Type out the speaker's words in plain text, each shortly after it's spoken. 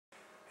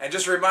And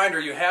just a reminder,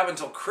 you have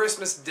until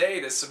Christmas Day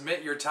to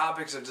submit your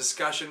topics of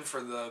discussion for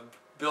the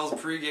Bills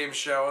pregame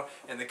show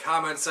in the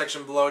comments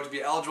section below to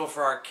be eligible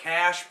for our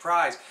cash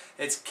prize.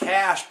 It's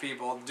cash,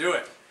 people. Do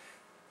it.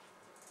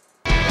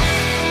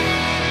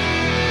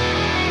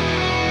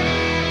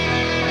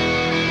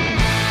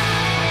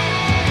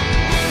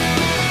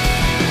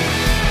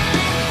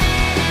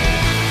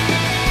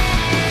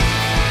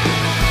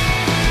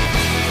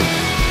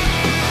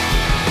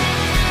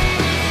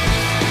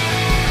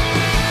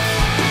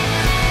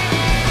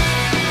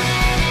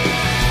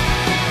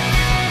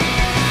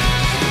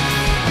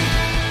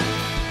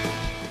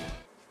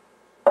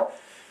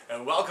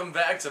 Welcome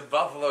back to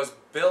Buffalo's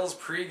Bills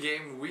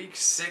pregame week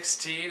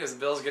 16 as the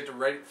Bills get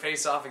to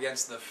face off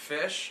against the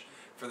Fish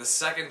for the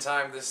second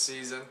time this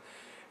season.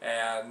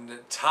 And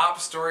top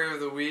story of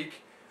the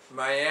week,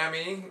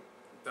 Miami,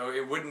 though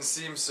it wouldn't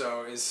seem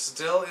so, is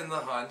still in the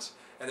hunt.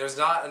 And there's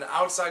not an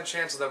outside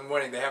chance of them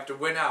winning. They have to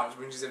win out, which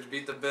means they have to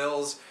beat the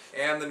Bills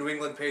and the New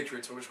England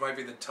Patriots, which might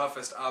be the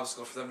toughest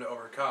obstacle for them to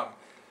overcome.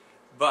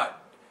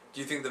 But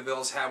do you think the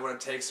Bills have what it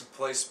takes to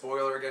play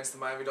spoiler against the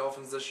Miami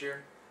Dolphins this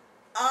year?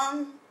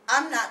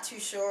 I'm not too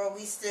sure.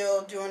 We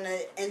still during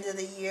the end of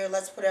the year,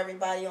 let's put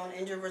everybody on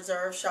injured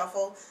reserve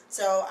shuffle.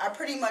 So I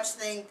pretty much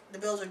think the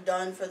Bills are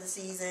done for the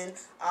season.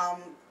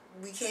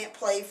 We can't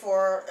play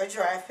for a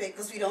draft pick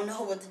because we don't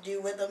know what to do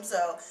with them.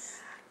 So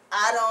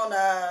I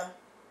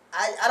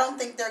don't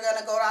think they're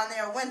gonna go down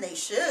there and win. They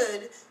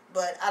should,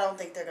 but I don't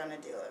think they're gonna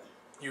do it.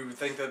 You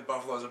think that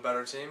Buffalo's a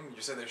better team?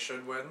 You say they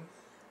should win?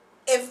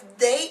 If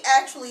they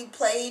actually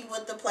played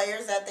with the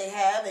players that they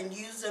have and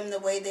used them the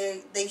way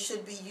they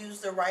should be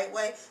used the right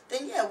way,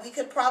 then yeah, we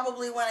could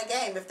probably win a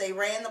game. If they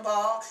ran the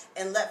ball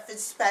and let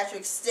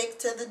Fitzpatrick stick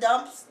to the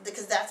dumps,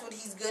 because that's what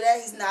he's good at.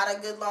 He's not a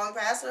good long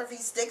passer. If he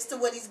sticks to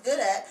what he's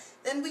good at,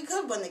 then we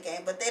could win the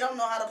game. But they don't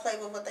know how to play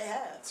with what they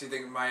have. So you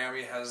think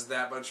Miami has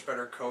that much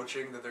better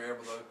coaching that they're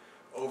able to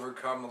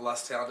overcome a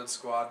less talented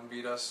squad and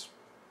beat us?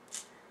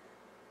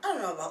 I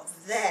don't know about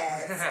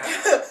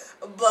that,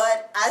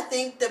 but I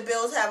think the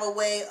Bills have a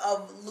way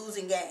of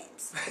losing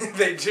games.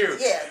 They do.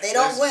 Yeah, they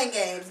don't win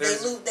games. They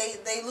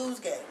lose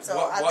games.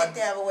 So I think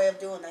they have a way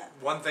of doing that.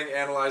 One thing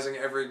analyzing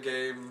every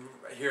game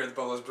here at the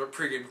Buffalo's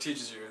pregame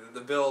teaches you that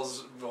the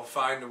Bills will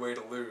find a way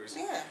to lose.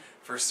 Yeah.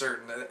 For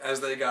certain,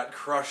 as they got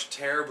crushed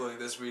terribly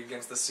this week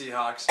against the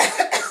Seahawks.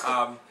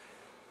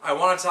 I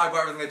want to talk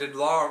about everything they did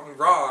wrong,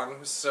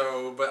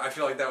 but I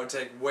feel like that would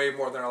take way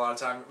more than a lot of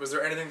time. Was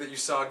there anything that you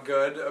saw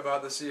good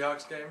about the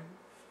Seahawks game?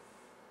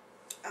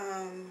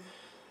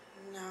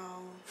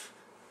 No.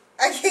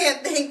 I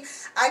can't think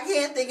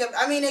of.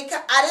 I mean,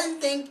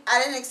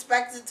 I didn't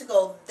expect it to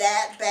go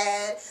that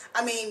bad.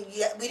 I mean,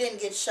 yeah, we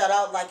didn't get shut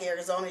out like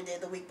Arizona did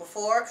the week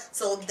before,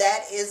 so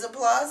that is a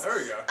plus. There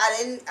we go.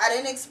 I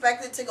didn't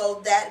expect it to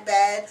go that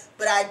bad,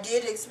 but I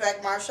did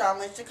expect Marshawn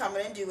Lynch to come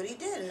in and do what he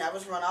did, and that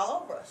was run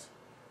all over us.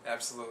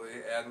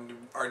 Absolutely, and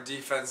our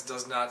defense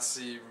does not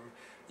seem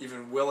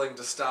even willing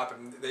to stop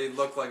him. They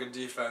look like a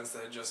defense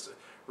that had just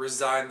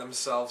resigned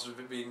themselves to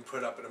being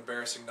put up an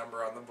embarrassing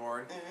number on the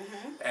board.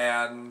 Mm-hmm.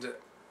 And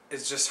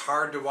it's just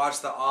hard to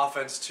watch the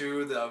offense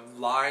too. The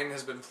line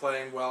has been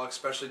playing well,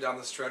 especially down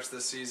the stretch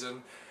this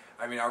season.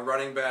 I mean, our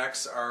running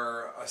backs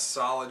are a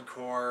solid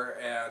core,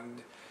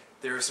 and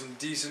there are some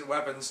decent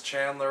weapons.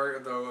 Chandler,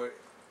 though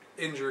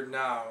injured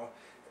now,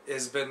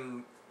 has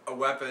been a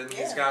weapon.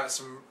 Yeah. He's got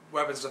some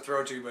weapons to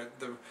throw to, but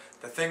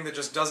the thing that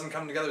just doesn't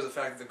come together is the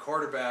fact that the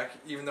quarterback,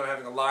 even though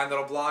having a line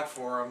that'll block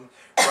for him,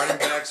 running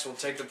backs will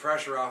take the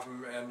pressure off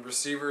him, and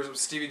receivers,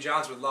 Stevie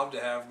Johnson would love to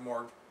have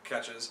more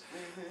catches.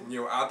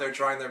 Mm-hmm. Out there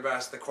trying their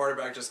best. The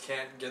quarterback just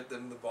can't get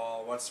them the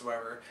ball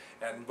whatsoever.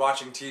 And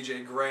watching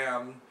T.J.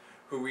 Graham,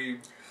 who we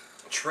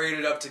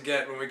traded up to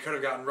get when we could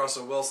have gotten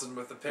Russell Wilson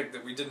with the pick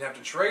that we didn't have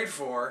to trade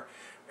for,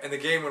 in the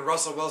game when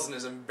Russell Wilson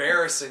is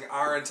embarrassing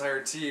our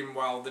entire team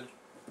while the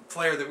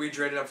player that we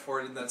traded up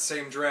for in that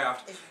same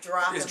draft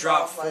is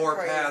dropped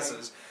 4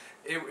 passes.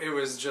 It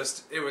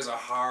was a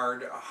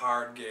hard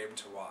game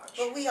to watch.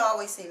 But we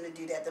always seem to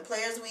do that. The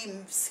players we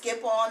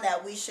skip on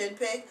that we should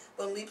pick,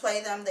 when we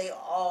play them, they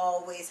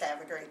always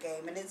have a great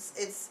game, and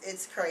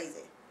it's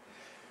crazy.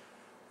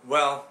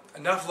 Well,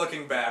 enough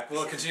looking back.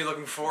 We'll continue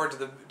looking forward to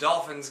the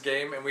Dolphins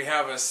game, and we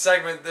have a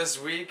segment this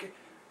week,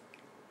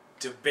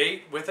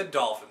 Debate with a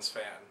Dolphins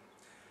Fan.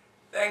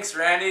 Thanks,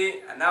 Randy.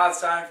 And now it's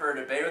time for a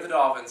debate with a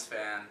Dolphins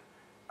fan.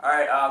 All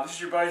right, this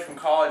is your buddy from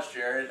college,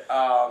 Jared.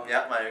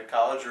 Yeah, my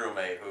college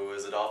roommate, who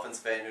is a Dolphins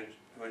fan,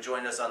 who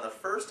joined us on the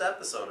first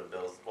episode of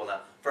Bills. Well,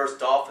 not first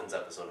Dolphins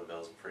episode of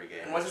Bills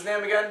pregame. And what's his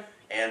name again?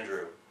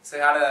 Andrew. Say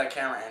hi to the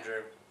camera,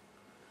 Andrew.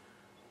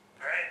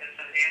 All right, this is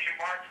Andrew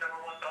Marks,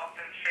 #1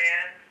 Dolphins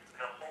fan,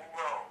 the whole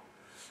row.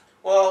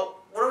 Well,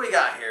 what do we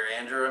got here,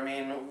 Andrew? I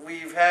mean,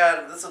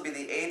 this will be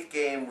the 8th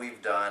game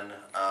we've done.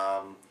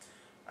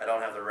 I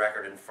don't have the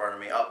record in front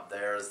of me. Up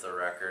there's the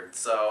record.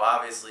 So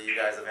obviously you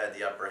guys have had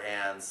the upper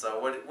hand.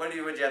 So what would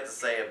you have to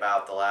say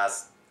about the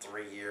last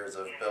 3 years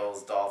of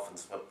Bills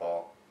Dolphins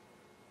football?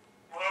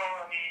 Well,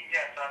 I mean,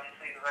 yes,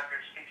 obviously the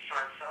record speaks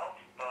for itself,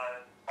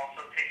 but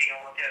also taking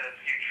a look at a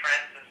few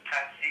trends this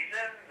past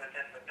season,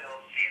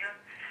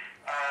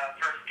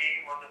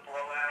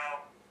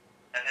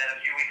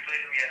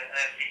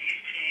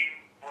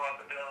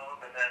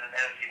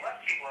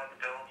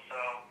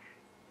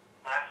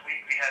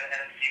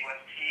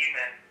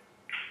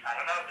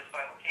 don't know, just by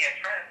looking at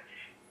trends,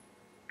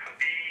 could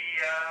be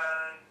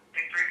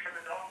victory for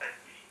the Dolphins.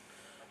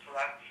 That's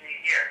what I'm seeing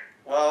here.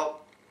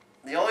 Well,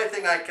 the only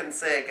thing I can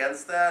say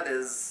against that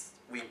is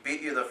we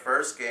beat you the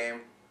first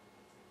game.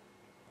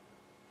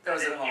 That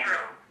was That at is home.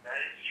 true. That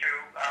is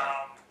true.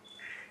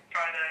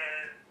 Trying to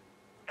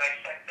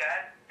dissect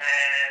that,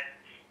 and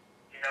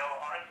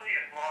honestly,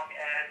 as long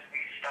as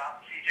we stop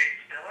CJ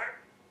Spiller,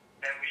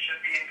 then we should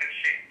be in good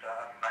shape.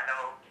 I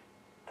know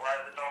a lot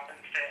of the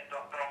Dolphins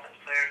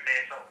players,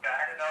 they felt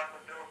bad about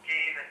the Bills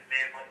game, and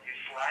they let you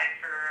slide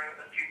for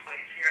a few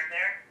plays here and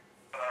there,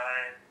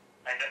 but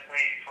I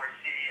definitely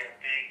foresee a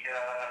big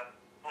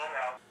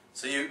blowout.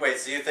 So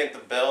you think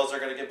the Bills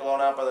are going to get blown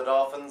out by the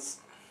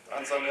Dolphins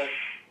on Sunday?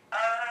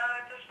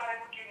 Just by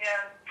looking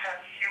at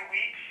past few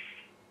weeks,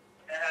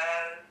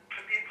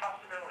 could be a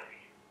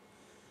possibility.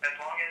 As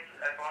long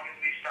as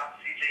we stop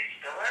CJ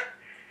Spiller,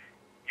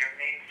 your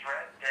main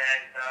threat, then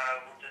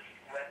we'll just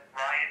let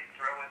Ryan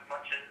throw as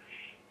much as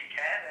he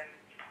can, and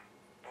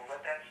we'll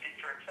let that speak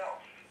for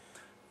itself.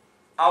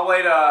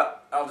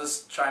 I'll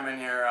just chime in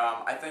here.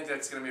 I think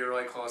that's going to be a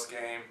really close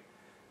game.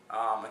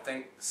 I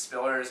think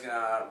Spiller is going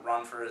to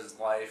run for his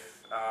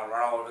life,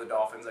 run all over the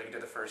Dolphins like he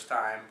did the first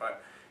time,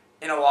 but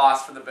in a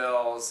loss for the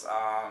Bills,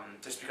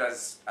 just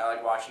because I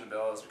like watching the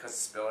Bills, because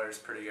Spiller is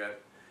pretty good.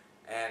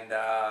 And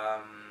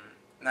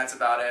that's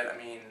about it. I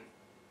mean,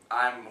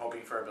 I'm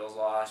hoping for a Bills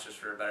loss, just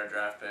for a better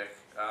draft pick,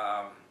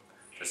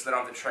 just so they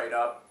don't have to trade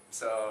up.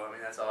 So, I mean,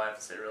 that's all I have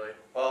to say, really.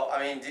 Well, I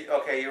mean,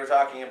 you were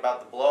talking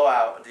about the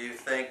blowout. Do you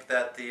think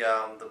that the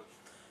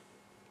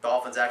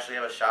Dolphins actually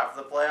have a shot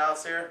for the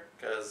playoffs here?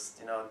 Because,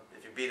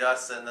 if you beat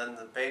us and then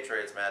the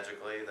Patriots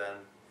magically,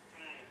 then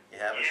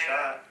you have a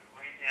shot.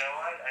 You know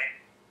what?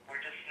 We're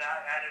just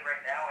not at it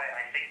right now.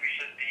 I think we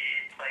should be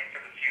playing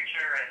for the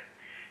future, and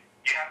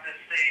you have to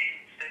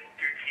stay with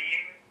your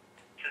team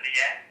to the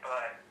end,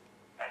 but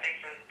I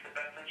think for the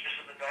best interest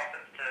of the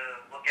Dolphins to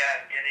look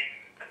at getting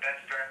the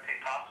best draft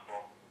pick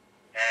possible.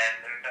 And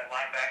there's that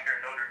linebacker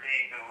at Notre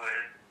Dame who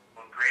would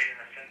look great in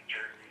a Finns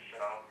jersey,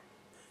 so.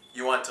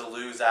 You want to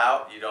lose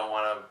out? You don't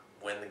want to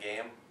win the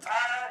game?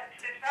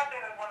 It's not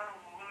that I want to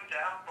lose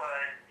out,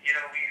 but,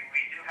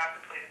 we do have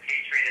to play the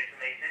Patriots,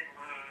 and they did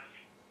lose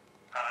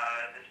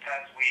this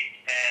past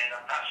week, and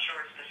I'm not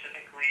sure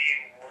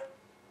specifically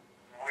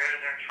where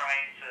they're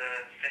trying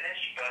to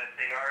finish, but if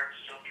they are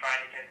still trying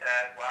to get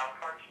that wild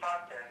card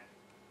spot, then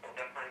they'll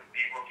definitely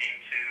be looking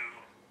to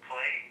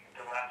play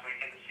the last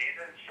week of the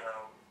season, so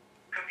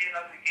could be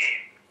another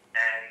game.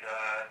 And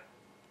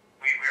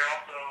we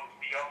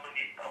also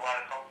need a lot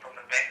of help from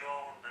the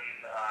Bengals and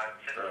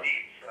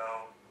Tennessee,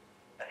 so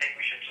I think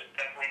we should just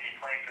definitely be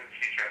playing for the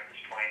future at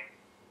this point.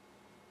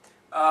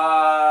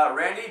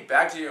 Randy,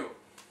 back to you.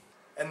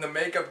 And the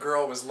makeup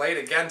girl was late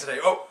again today.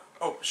 Oh,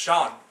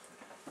 Sean.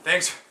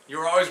 Thanks.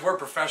 You always were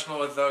professional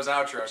with those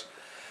outros.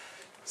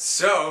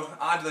 So,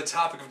 on to the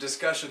topic of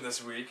discussion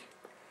this week.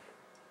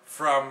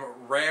 From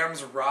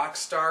Rams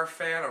Rockstar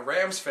fan, a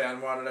Rams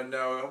fan wanted to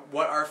know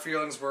what our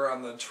feelings were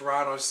on the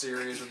Toronto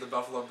series with the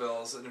Buffalo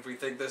Bills, and if we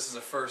think this is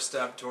a first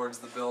step towards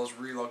the Bills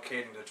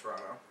relocating to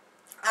Toronto.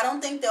 I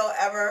don't think they'll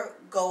ever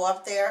go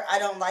up there. I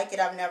don't like it.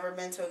 I've never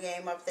been to a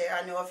game up there.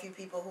 I know a few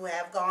people who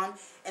have gone,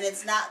 and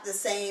it's not the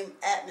same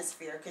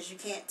atmosphere because you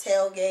can't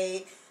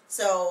tailgate.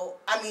 So,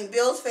 I mean,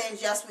 Bills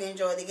fans, yes, we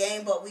enjoy the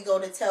game, but we go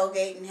to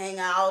tailgate and hang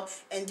out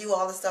and do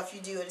all the stuff you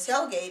do at a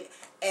tailgate,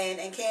 and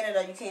in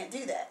Canada, you can't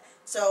do that.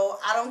 So,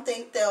 I don't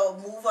think they'll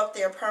move up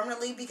there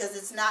permanently because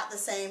it's not the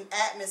same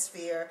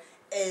atmosphere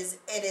as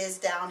it is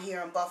down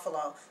here in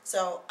Buffalo.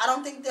 So, I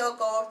don't think they'll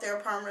go up there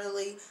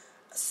permanently.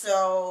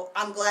 So,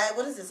 I'm glad.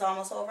 What is this,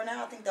 almost over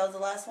now? I think that was the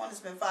last one. It's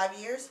been 5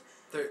 years.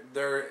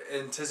 They're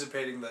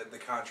anticipating that the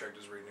contract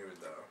is renewed,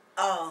 though.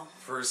 Oh.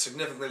 For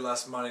significantly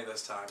less money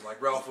this time.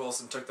 Like Ralph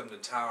Wilson took them to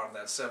town on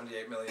that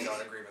 $78 million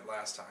agreement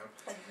last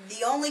time.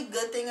 The only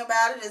good thing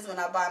about it is when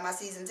I buy my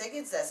season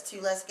tickets, that's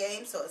 2 less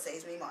games, so it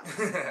saves me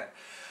money.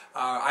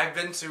 I've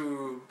been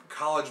to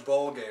college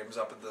bowl games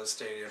up at the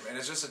stadium, and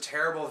it's just a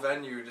terrible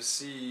venue to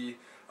see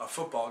a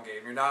football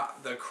game.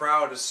 The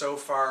crowd is so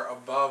far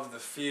above the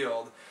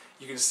field.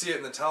 You can see it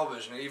in the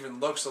television. It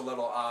even looks a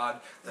little odd.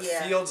 The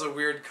field's a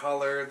weird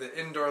color. The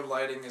indoor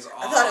lighting is off.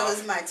 I thought it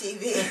was my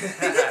TV.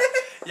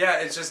 Yeah,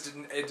 it's just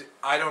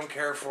I don't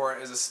care for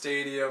it as a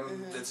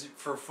stadium that's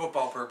for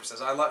football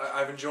purposes.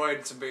 I've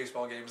enjoyed some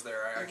baseball games there.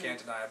 I can't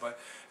deny it, but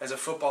as a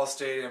football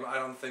stadium, I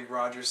don't think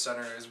Rogers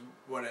Center is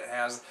what it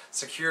has.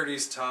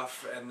 Security's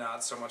tough and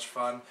not so much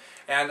fun.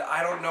 And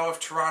I don't know if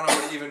Toronto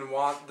would even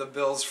want the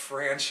Bills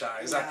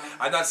franchise. No.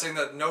 I'm not saying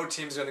that no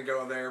team's going to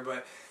go there,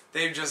 but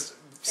they've just...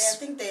 Yeah, I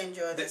think they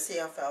enjoy the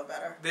CFL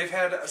better. They've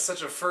had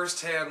such a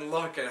first-hand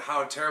look at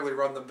how terribly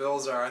run the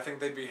Bills are. I think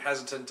they'd be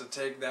hesitant to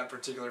take that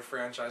particular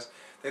franchise.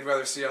 They'd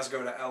rather see us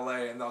go to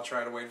LA, and they'll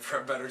try to wait for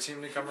a better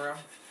team to come around.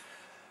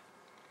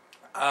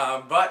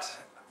 But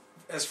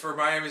as for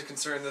Miami's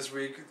concerned this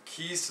week,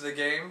 keys to the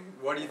game,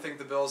 what do you think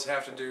the Bills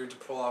have to do to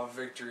pull off a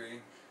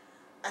victory?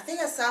 I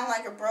think I sound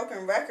like a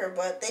broken record,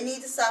 but they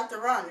need to stop the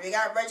run. We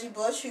got Reggie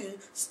Bush, who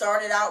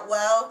started out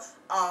well.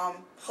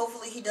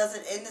 Hopefully he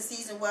doesn't end the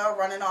season well,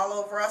 running all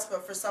over us,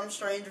 but for some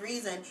strange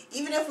reason,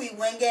 even if we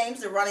win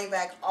games, the running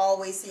back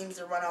always seems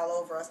to run all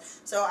over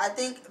us. So I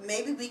think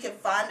maybe we can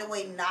find a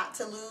way not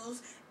to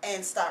lose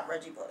and stop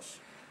Reggie Bush.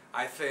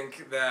 I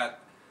think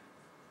that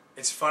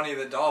it's funny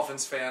that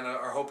Dolphins fans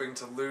are hoping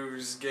to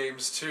lose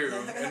games too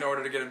in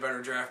order to get a better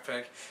draft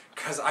pick,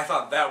 because I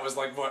thought that was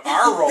like what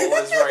our role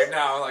is right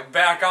now. Like,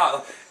 back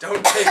off.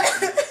 Don't take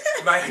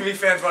Miami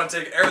fans want to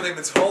take everything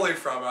that's holy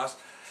from us.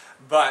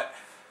 But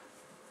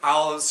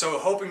so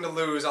hoping to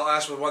lose, I'll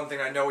ask with one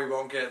thing I know we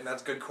won't get, and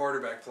that's good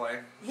quarterback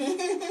play.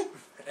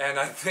 And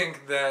I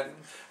think that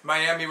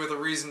Miami, with a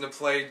reason to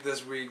play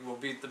this week, will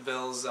beat the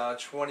Bills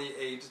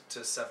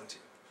 28-17.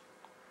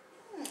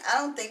 I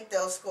don't think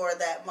they'll score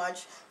that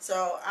much,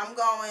 so I'm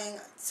going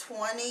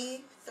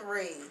 23-13,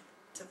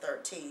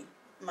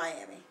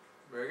 Miami.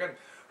 Very good.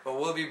 Well,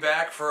 we'll be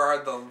back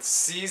for the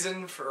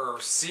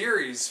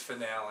series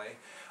finale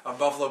of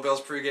Buffalo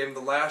Bills pregame,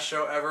 the last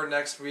show ever,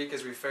 next week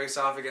as we face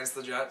off against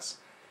the Jets.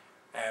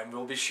 And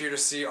we'll be sure to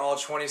see all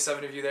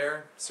 27 of you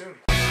there soon.